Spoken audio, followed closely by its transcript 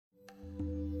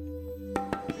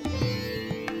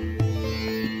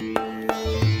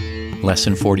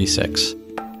Lesson 46.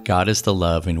 God is the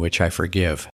love in which I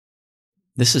forgive.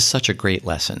 This is such a great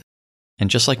lesson, and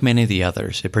just like many of the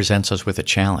others, it presents us with a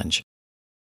challenge.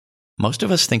 Most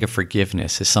of us think of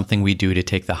forgiveness as something we do to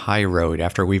take the high road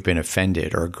after we've been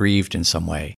offended or aggrieved in some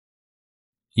way.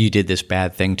 You did this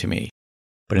bad thing to me,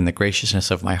 but in the graciousness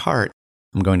of my heart,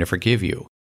 I'm going to forgive you.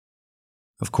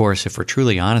 Of course, if we're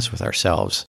truly honest with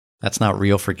ourselves, that's not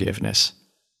real forgiveness.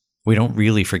 We don't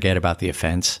really forget about the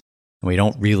offense, and we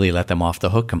don't really let them off the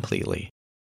hook completely.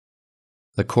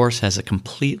 The Course has a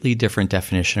completely different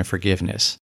definition of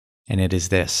forgiveness, and it is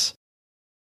this: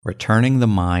 returning the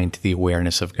mind to the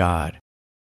awareness of God.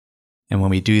 And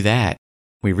when we do that,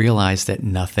 we realize that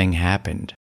nothing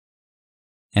happened.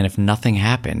 And if nothing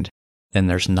happened, then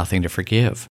there's nothing to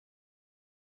forgive.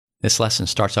 This lesson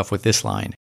starts off with this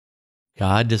line: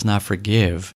 God does not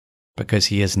forgive because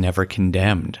he has never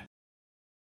condemned.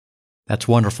 That's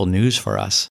wonderful news for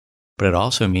us, but it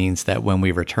also means that when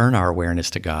we return our awareness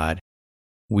to God,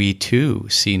 we too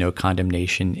see no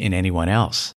condemnation in anyone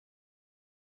else.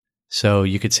 So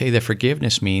you could say that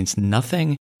forgiveness means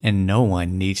nothing and no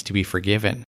one needs to be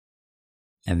forgiven.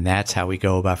 And that's how we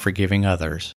go about forgiving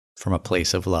others from a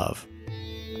place of love.